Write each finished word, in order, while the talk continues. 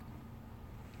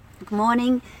Good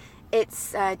morning.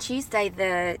 It's Tuesday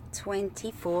the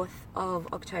 24th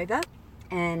of October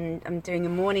and I'm doing a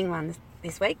morning one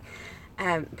this week.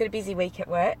 Got a busy week at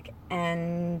work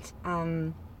and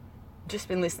just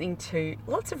been listening to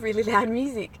lots of really loud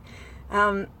music.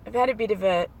 I've had a bit of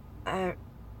a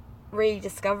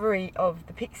rediscovery of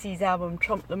the Pixies album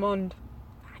Trompe le Monde.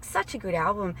 It's such a good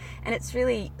album and it's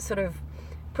really sort of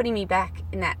putting me back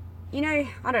in that,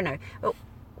 I don't know. Well,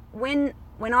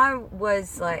 when I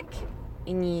was like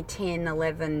in year 10,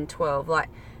 11, 12,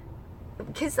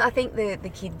 because I think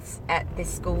the kids at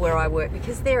this school where I work,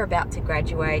 because they're about to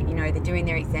graduate, they're doing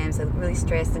their exams, they're really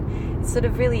stressed, and it's sort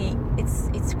of really,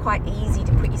 it's quite easy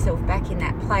to put yourself back in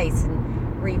that place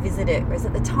and revisit it, whereas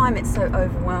at the time it's so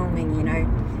overwhelming,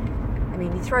 I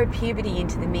mean, you throw puberty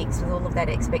into the mix with all of that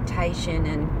expectation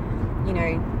and,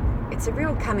 it's a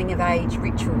real coming of age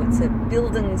ritual. It's a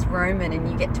Bildungsroman and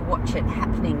you get to watch it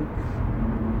happening.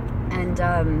 And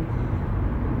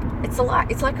it's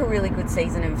like a really good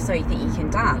season of So You Think You Can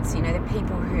Dance. The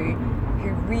people who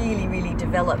really, really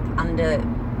develop under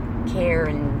care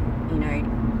and,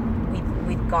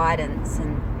 with guidance.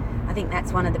 And I think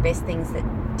that's one of the best things that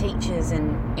teachers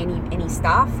and any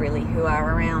staff really who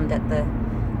are around at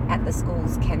the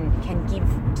schools can give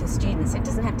to students. It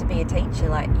doesn't have to be a teacher.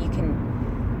 Like, you can,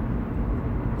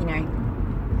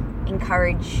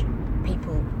 encourage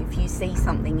people if you see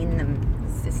something in them.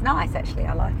 It's nice, actually.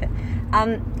 I like it.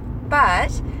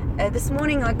 But this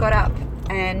morning I got up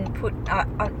and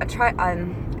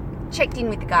checked in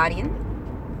with The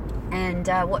Guardian and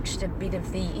watched a bit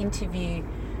of the interview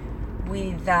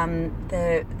with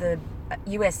the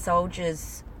US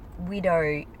soldier's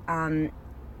widow.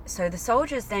 So the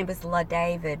soldier's name was La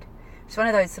David. It's one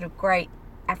of those sort of great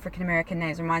African American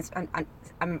names.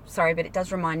 I'm sorry, but it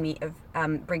does remind me of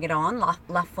Bring It On,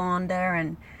 La Fonda,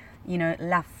 and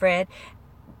La Fred.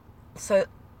 So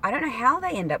I don't know how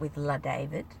they end up with La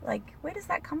David. Like, where does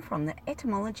that come from? The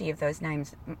etymology of those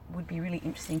names would be really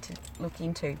interesting to look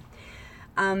into.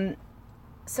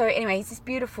 So anyway, he's this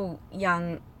beautiful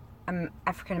young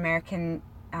African American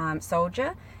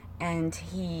soldier, and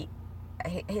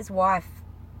his wife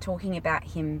talking about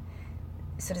him,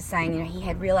 sort of saying, he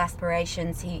had real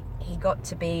aspirations. He got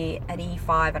to be an E5.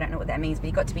 I don't know what that means, but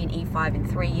he got to be an E5 in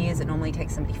 3 years. It normally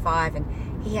takes somebody 5,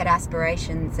 and he had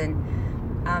aspirations. And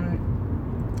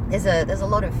there's a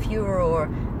lot of furor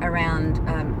around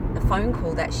the phone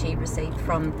call that she received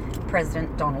from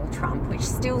President Donald Trump, which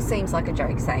still seems like a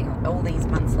joke, saying all these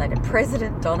months later,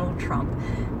 President Donald Trump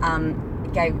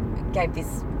gave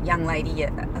this young lady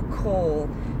a call,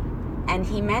 and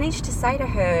he managed to say to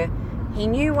her he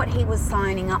knew what he was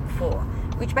signing up for,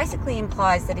 which basically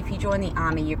implies that if you join the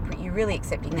army, you're really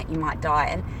accepting that you might die.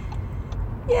 And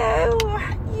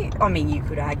you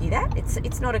could argue that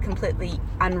it's not a completely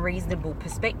unreasonable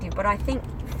perspective, but I think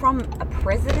from a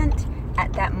president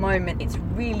at that moment, it's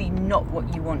really not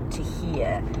what you want to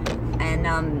hear,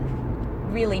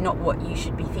 and really not what you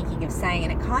should be thinking of saying.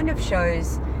 And it kind of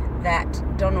shows that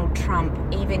Donald Trump,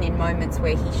 even in moments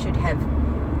where he should have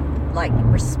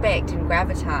respect and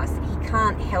gravitas, he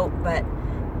can't help but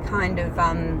kind of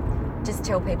just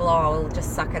tell people, oh, well,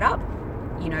 just suck it up.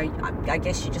 I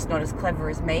guess you're just not as clever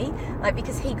as me.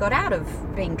 Because he got out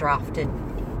of being drafted.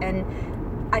 And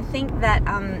I think that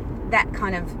that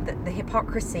kind of, the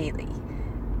hypocrisy,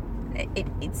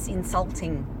 it's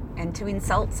insulting. And to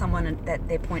insult someone at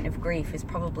their point of grief is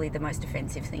probably the most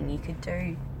offensive thing you could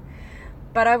do.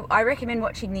 But I recommend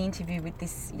watching the interview with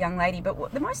this young lady.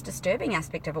 But the most disturbing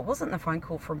aspect of it wasn't the phone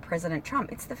call from President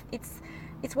Trump.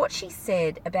 It's what she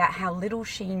said about how little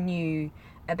she knew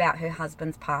about her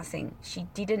husband's passing. She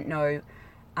didn't know.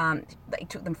 It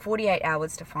took them 48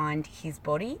 hours to find his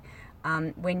body.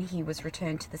 When he was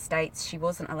returned to the States, she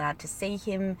wasn't allowed to see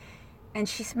him. And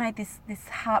she made this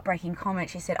heartbreaking comment.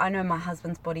 She said, I know my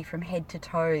husband's body from head to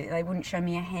toe. They wouldn't show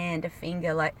me a hand, a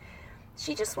finger,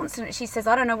 She just wants to know. She says,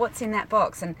 I don't know what's in that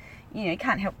box. And, you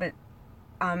can't help but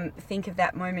think of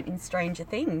that moment in Stranger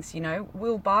Things,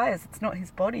 Will Byers, it's not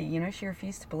his body, she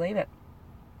refused to believe it.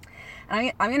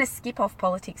 And I'm going to skip off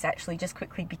politics, actually, just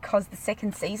quickly, because the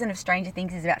second season of Stranger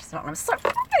Things is about to start. And I'm so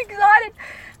excited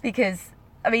because,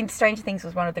 Stranger Things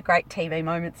was one of the great TV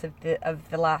moments of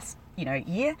the last,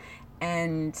 year.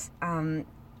 And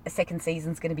a second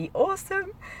season's going to be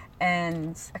awesome.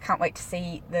 And I can't wait to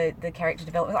see the character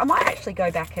development. I might actually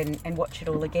go back and watch it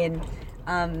all again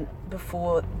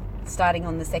before starting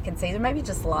on the second season. Maybe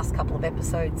just the last couple of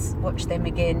episodes, watch them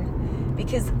again,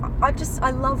 because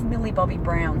I love Millie Bobby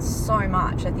Brown so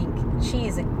much. I think she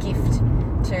is a gift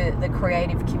to the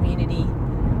creative community,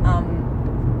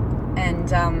 and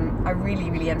and I really,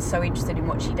 really am so interested in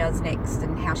what she does next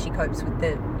and how she copes with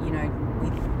the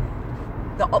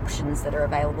options that are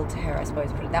available to her, I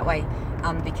suppose, put it that way,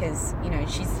 because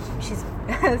she's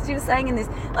she was saying in this,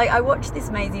 like, I watched this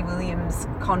Maisie Williams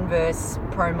Converse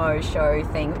promo show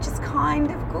thing, which is kind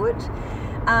of good.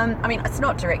 I mean, it's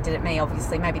not directed at me,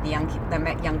 obviously. Maybe the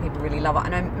young people really love it. I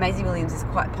know Maisie Williams is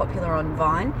quite popular on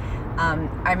Vine.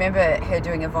 I remember her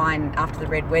doing a Vine after the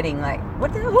Red Wedding, like,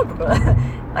 what the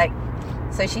like,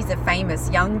 so she's a famous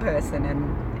young person,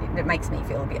 and it makes me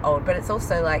feel a bit old, but it's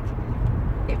also like,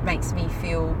 it makes me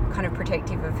feel kind of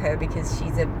protective of her, because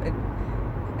she's a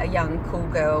young, cool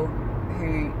girl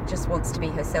who just wants to be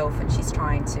herself, and she's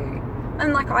trying to,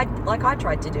 and like I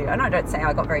tried to do. And I don't say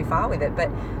I got very far with it, but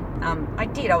I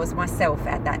did. I was myself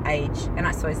at that age, and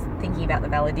I suppose thinking about the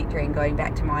valedictorian, going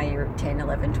back to my year of 10,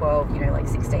 11, 12, like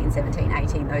 16, 17,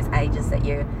 18, those ages that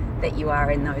you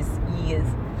are in those years.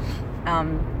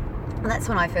 And that's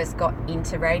when I first got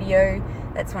into radio.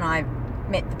 That's when I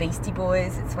met the Beastie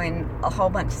Boys. It's when a whole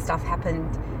bunch of stuff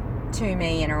happened to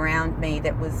me and around me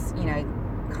that was,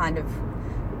 kind of,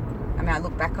 I mean, I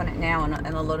look back on it now, and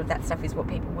a lot of that stuff is what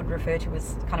people would refer to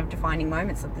as kind of defining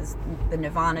moments. Like there's the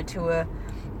Nirvana tour,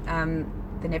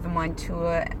 the Nevermind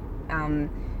tour,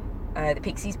 the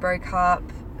Pixies broke up,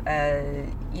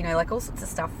 like all sorts of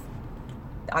stuff.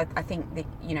 I think that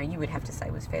you would have to say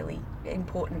was fairly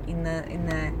important in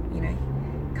the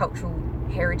cultural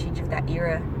heritage of that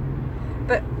era.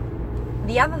 But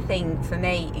the other thing for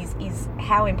me is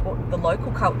how important the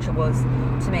local culture was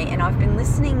to me, and I've been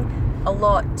listening a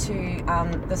lot to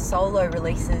the solo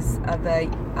releases of a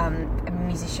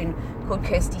musician called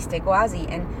Kirsty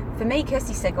Stegwazi, and for me,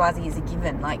 Kirsty Stegwazi is a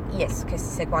given. Like, yes,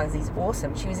 Kirsty Stegwazi is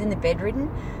awesome. She was in The Bedridden.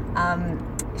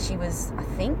 She was, I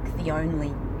think, the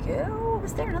only girl.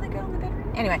 Was there another girl in The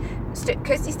Bedridden? Anyway,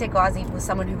 Kirsty Stegwazi was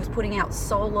someone who was putting out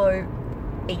solo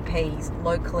EPs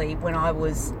locally when I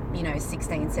was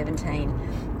 16, 17,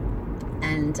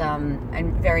 and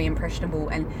very impressionable.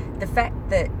 And the fact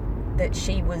that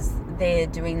she was there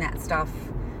doing that stuff,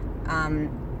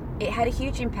 it had a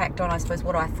huge impact on, I suppose,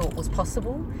 what I thought was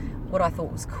possible, what I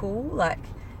thought was cool. Like,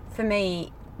 for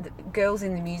me, girls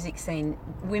in the music scene,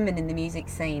 women in the music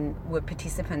scene were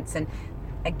participants. And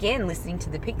again, listening to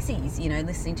the Pixies,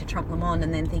 listening to Trompe Le Monde,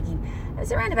 and then thinking, it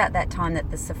was around about that time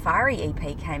that the Safari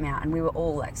EP came out, and we were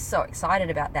all like so excited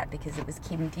about that because it was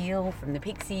Kim Deal from the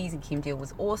Pixies, and Kim Deal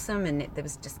was awesome, and there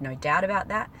was just no doubt about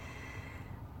that.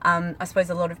 I suppose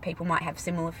a lot of people might have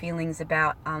similar feelings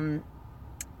about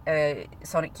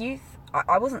Sonic Youth.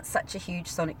 I wasn't such a huge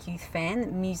Sonic Youth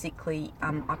fan. Musically,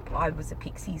 I was a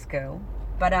Pixies girl,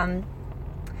 but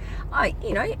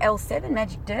L7,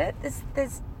 Magic Dirt,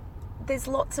 there's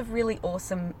lots of really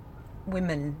awesome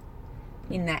women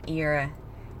in that era.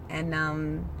 And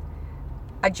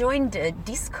I joined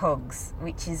Discogs,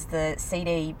 which is the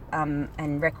CD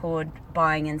and record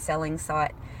buying and selling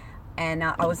site, and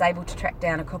I was able to track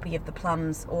down a copy of the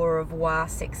Plums Au Revoir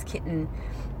Sex Kitten,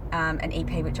 an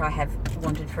EP which I have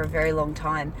wanted for a very long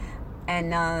time.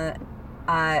 And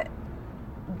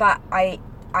but I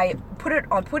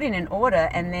put in an order,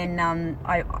 and then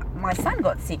my son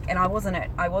got sick, and I wasn't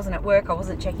at work. I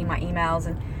wasn't checking my emails,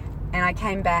 and I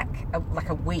came back like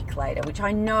a week later, which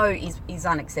I know is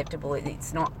unacceptable.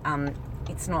 It's not.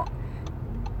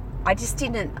 I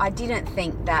didn't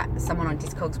think that someone on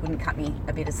Discogs wouldn't cut me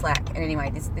a bit of slack. And anyway,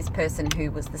 this person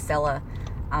who was the seller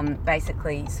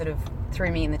basically sort of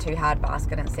threw me in the too hard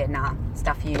basket and said, nah,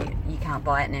 stuff you can't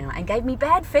buy it now, and gave me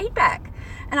bad feedback.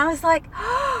 And I was like,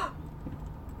 oh,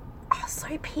 I was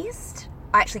so pissed.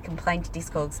 I actually complained to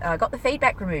Discogs. I got the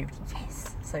feedback removed.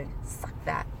 Yes. So suck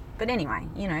that. But anyway,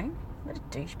 what a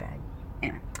douchebag.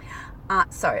 Anyway.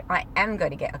 So I am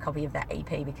going to get a copy of that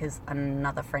EP because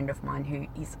another friend of mine who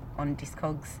is on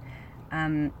Discogs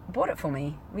bought it for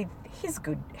me with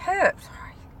her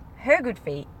good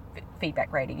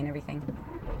feedback rating and everything.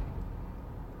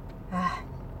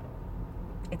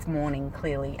 It's morning,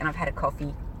 clearly, and I've had a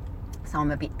coffee, so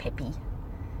I'm a bit peppy.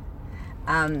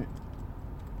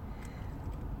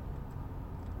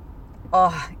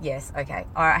 Oh, yes, okay.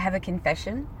 All right, I have a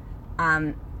confession.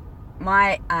 Every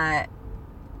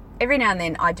now and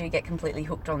then I do get completely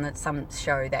hooked on some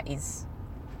show that is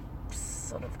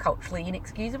sort of culturally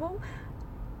inexcusable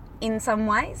in some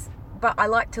ways, but I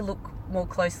like to look more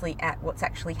closely at what's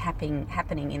actually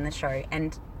happening in the show,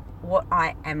 and what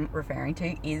I am referring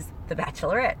to is The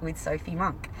Bachelorette with Sophie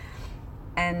Monk.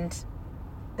 And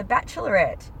The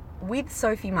Bachelorette with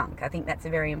Sophie Monk, I think that's a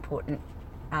very important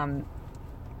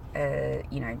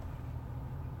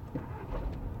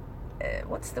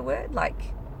what's the word?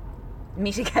 Like,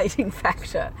 mitigating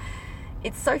factor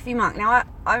it's Sophie Monk. Now,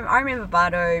 I remember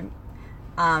Bardo.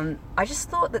 I just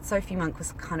thought that Sophie Monk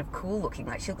was kind of cool looking.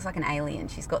 Like, she looks like an alien.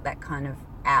 She's got that kind of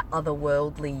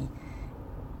otherworldly...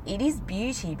 It is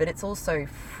beauty, but it's also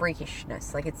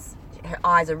freakishness. Like, her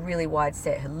eyes are really wide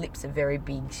set. Her lips are very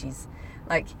big. She's,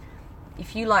 like...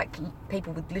 If you like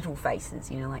people with little faces,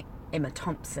 you know, like Emma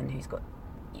Thompson, who's got,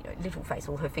 you know, little face,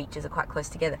 all her features are quite close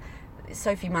together.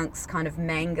 Sophie Monk's kind of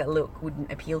manga look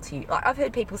wouldn't appeal to you. Like, I've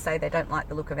heard people say they don't like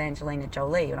the look of Angelina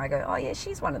Jolie, and I go, oh yeah,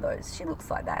 she's one of those. She looks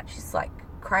like that. She's like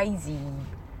crazy.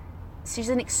 She's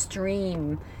an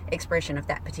extreme expression of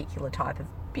that particular type of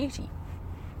beauty.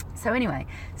 So anyway,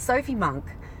 Sophie Monk,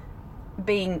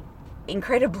 being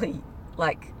incredibly,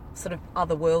 like, sort of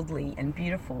otherworldly and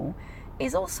beautiful,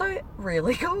 is also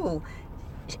really cool.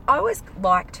 I always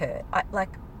liked her.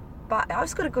 But I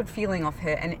just got a good feeling off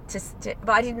her, and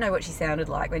but I didn't know what she sounded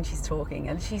like when she's talking,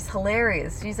 and she's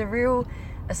hilarious. She's a real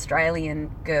Australian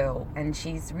girl, and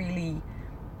she's really,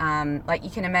 like,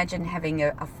 you can imagine having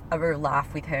a real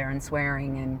laugh with her and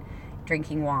swearing and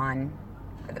drinking wine.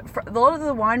 A lot of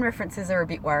the wine references are a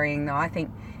bit worrying, though. I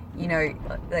think, you know,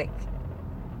 like,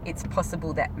 it's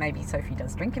possible that maybe Sophie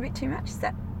does drink a bit too much. Is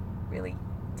that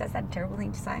a terrible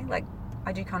thing to say? Like,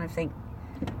 I do kind of think,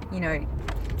 you know,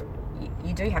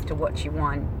 you do have to watch your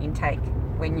wine intake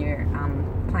when you're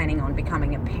planning on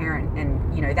becoming a parent,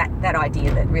 and, you know, that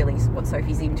idea that really what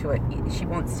Sophie's into it. She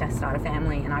wants to start a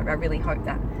family, and I really hope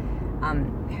that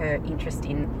her interest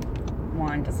in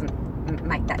wine doesn't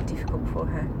make that difficult for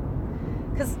her,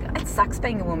 because it sucks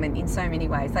being a woman in so many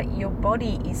ways. Like, your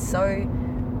body is so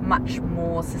much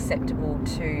more susceptible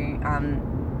to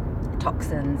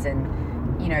toxins, and,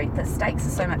 you know, the stakes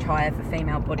are so much higher for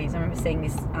female bodies. I remember seeing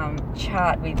this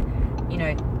chart with, you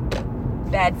know,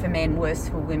 bad for men, worse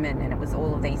for women, and it was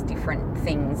all of these different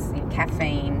things, in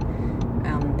caffeine,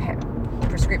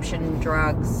 prescription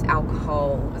drugs,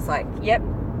 alcohol. It was like, yep,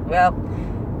 well,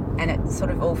 and it sort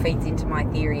of all feeds into my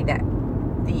theory that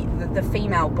the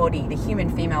female body, the human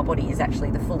female body, is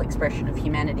actually the full expression of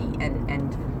humanity,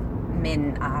 and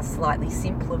men are slightly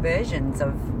simpler versions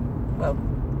of, well,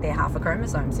 they're half a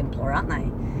chromosome simpler, aren't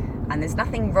they? And there's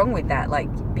nothing wrong with that. Like,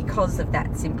 because of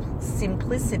that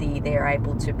simplicity, they're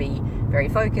able to be very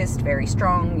focused, very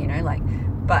strong, you know, like,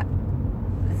 but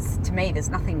to me, there's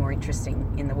nothing more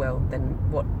interesting in the world than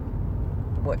what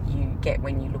you get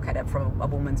when you look at it from a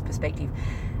woman's perspective.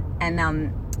 And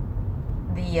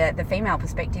the female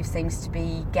perspective seems to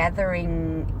be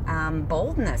gathering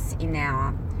boldness in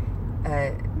our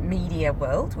media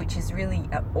world, which is really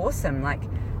awesome. Like,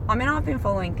 I mean, I've been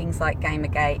following things like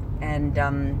Gamergate and,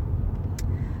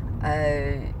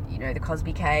 you know, the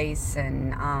Cosby case,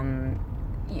 and,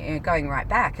 you know, going right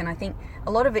back. And I think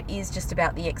a lot of it is just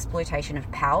about the exploitation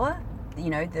of power, you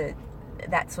know,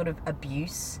 that sort of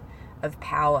abuse of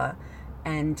power,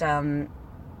 and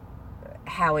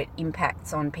how it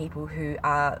impacts on people who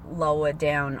are lower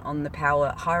down on the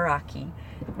power hierarchy,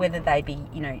 whether they be,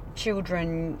 you know,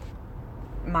 children,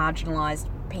 marginalised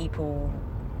people.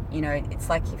 You know, it's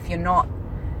like, if you're not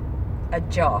a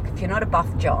jock, if you're not a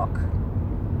buff jock,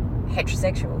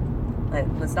 heterosexual,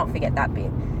 let's not forget that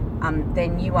bit,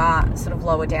 then you are sort of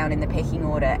lower down in the pecking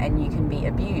order, and you can be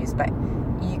abused. But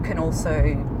you can also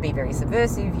be very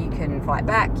subversive, you can fight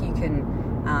back, you can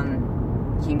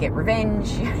get revenge.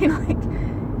 Like,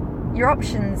 your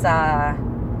options are,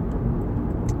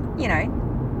 you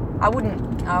know, I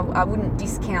wouldn't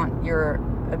discount your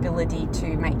ability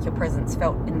to make your presence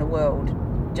felt in the world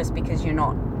just because you're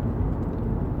not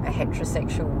a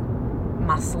heterosexual,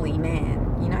 muscly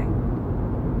man, you know?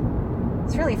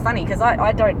 It's really funny, because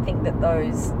I don't think that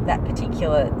that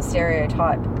particular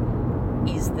stereotype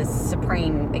is the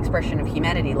supreme expression of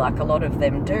humanity like a lot of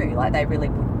them do. Like, they really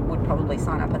would probably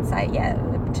sign up and say, yeah,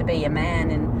 to be a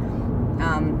man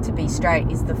and to be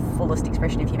straight is the fullest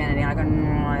expression of humanity. And I go,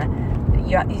 no,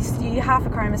 you're half a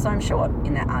chromosome short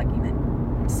in that argument.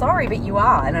 I'm sorry, but you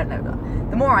are.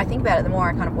 And the more I think about it, the more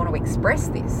I kind of want to express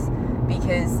this,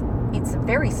 because it's a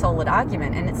very solid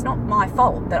argument, and it's not my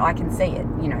fault that I can see it.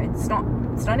 You know, it's not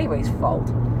anybody's fault.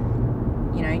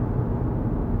 You know,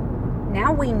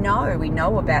 now we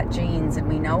know about genes, and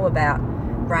we know about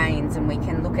brains, and we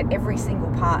can look at every single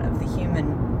part of the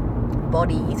human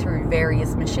body through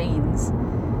various machines.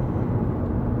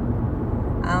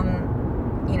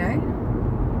 You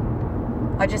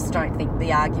know, I just don't think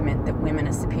the argument that women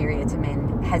are superior to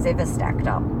men has ever stacked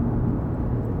up.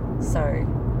 So,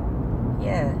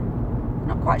 yeah,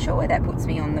 not quite sure where that puts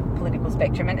me on the political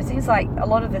spectrum. And it seems like a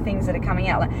lot of the things that are coming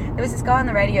out, like, there was this guy on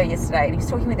the radio yesterday, and he was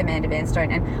talking with Amanda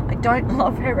Vanstone, and I don't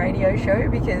love her radio show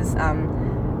because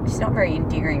she's not very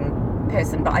endearing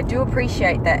person, but I do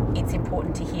appreciate that it's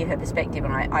important to hear her perspective,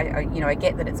 and I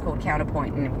get that it's called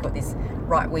Counterpoint, and we've got this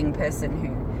right-wing person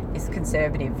who is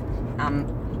conservative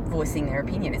voicing their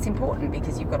opinion. It's important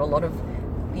because you've got a lot of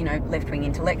left-wing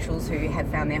intellectuals who have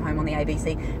found their home on the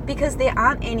ABC, because there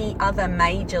aren't any other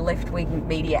major left-wing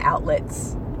media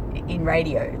outlets in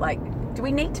radio. Like, do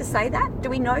we need to say that? Do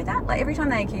we know that? Like, every time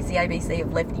they accuse the ABC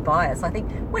of lefty bias, I think,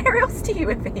 where else do you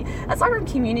ever hear? That's like from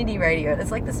community radio.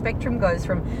 It's like the spectrum goes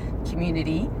from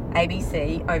community,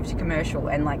 ABC, over to commercial,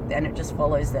 and it just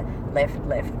follows the left,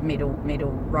 middle,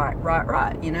 right,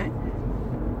 right,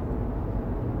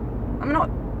 I'm not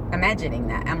imagining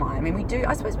that, am I? I mean,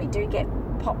 I suppose we do get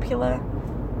popular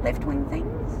left-wing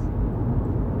things.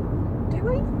 Do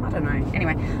we? I don't know.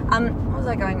 Anyway, what was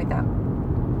I going with that?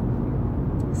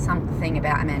 Something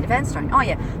about Amanda Vanstone. Oh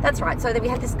yeah, that's right. So we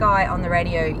had this guy on the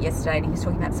radio yesterday, and he was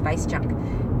talking about space junk.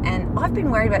 And I've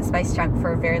been worried about space junk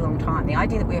for a very long time. The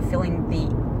idea that we are filling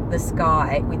the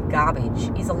sky with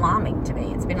garbage is alarming to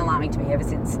me. It's been alarming to me ever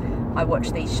since I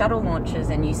watched these shuttle launches,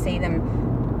 and you see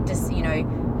them just,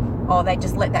 they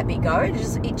just let that bit go.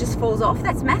 It just falls off.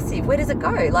 That's massive. Where does it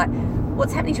go? Like,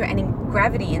 what's happening to it? And in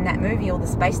Gravity, in that movie, all the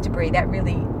space debris, that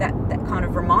kind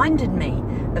of reminded me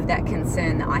of that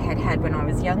concern that I had when I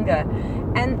was younger.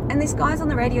 And this guy's on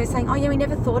the radio saying, oh yeah, we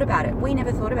never thought about it. We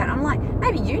never thought about it. I'm like,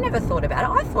 maybe you never thought about it.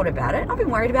 I thought about it. I've been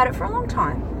worried about it for a long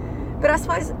time. But I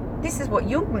suppose this is what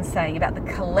Jung was saying about the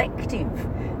collective,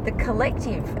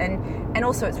 and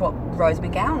also it's what Rose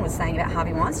McGowan was saying about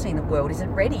Harvey Weinstein. The world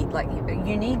isn't ready. Like,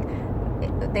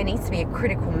 there needs to be a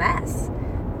critical mass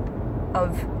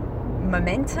of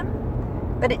momentum,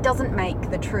 but it doesn't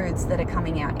make the truths that are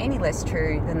coming out any less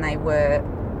true than they were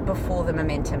before the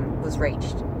momentum was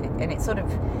reached. And it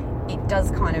does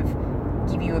kind of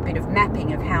give you a bit of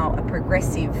mapping of how a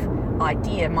progressive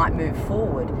idea might move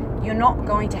forward. You're not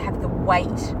going to have the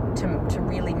weight to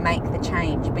really make the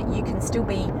change, but you can still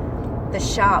be the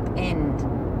sharp end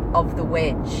of the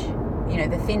wedge,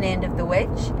 the thin end of the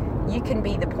wedge. You can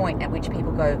be the point at which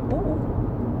people go,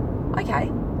 oh,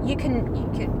 okay, you can,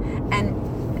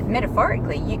 and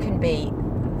metaphorically, you can be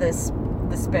the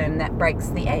sperm that breaks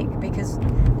the egg, because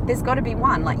there's got to be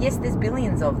one. Like, yes, there's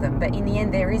billions of them, but in the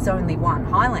end, there is only one.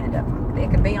 Highlander, there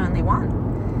can be only one.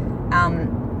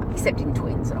 Except in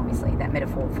twins, and obviously that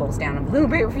metaphor falls down a little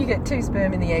bit if you get two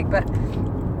sperm in the egg. But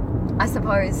I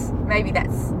suppose maybe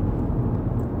that's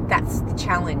the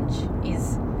challenge,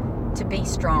 is to be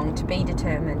strong, to be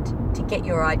determined, to get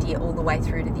your idea all the way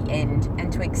through to the end,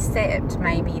 and to accept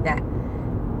maybe that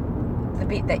the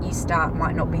bit that you start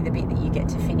might not be the bit that you get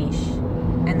to finish,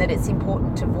 and that it's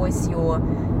important to voice your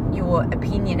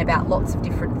opinion about lots of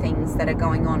different things that are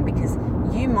going on, because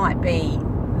you might be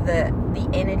the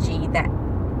energy that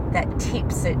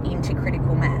tips it into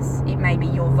critical mass. It may be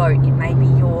your vote, it may be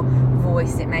your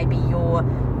voice, it may be your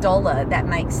dollar that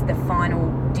makes the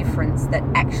final difference that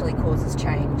actually causes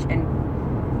change. And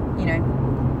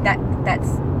that's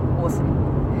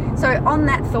awesome. So on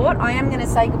that thought, I am going to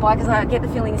say goodbye, because I get the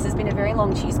feeling this has been a very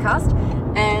long Tuescast,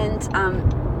 and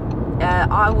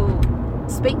I will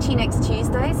speak to you next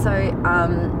Tuesday. So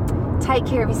take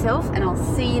care of yourself, and I'll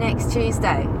see you next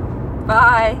Tuesday.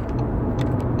 Bye.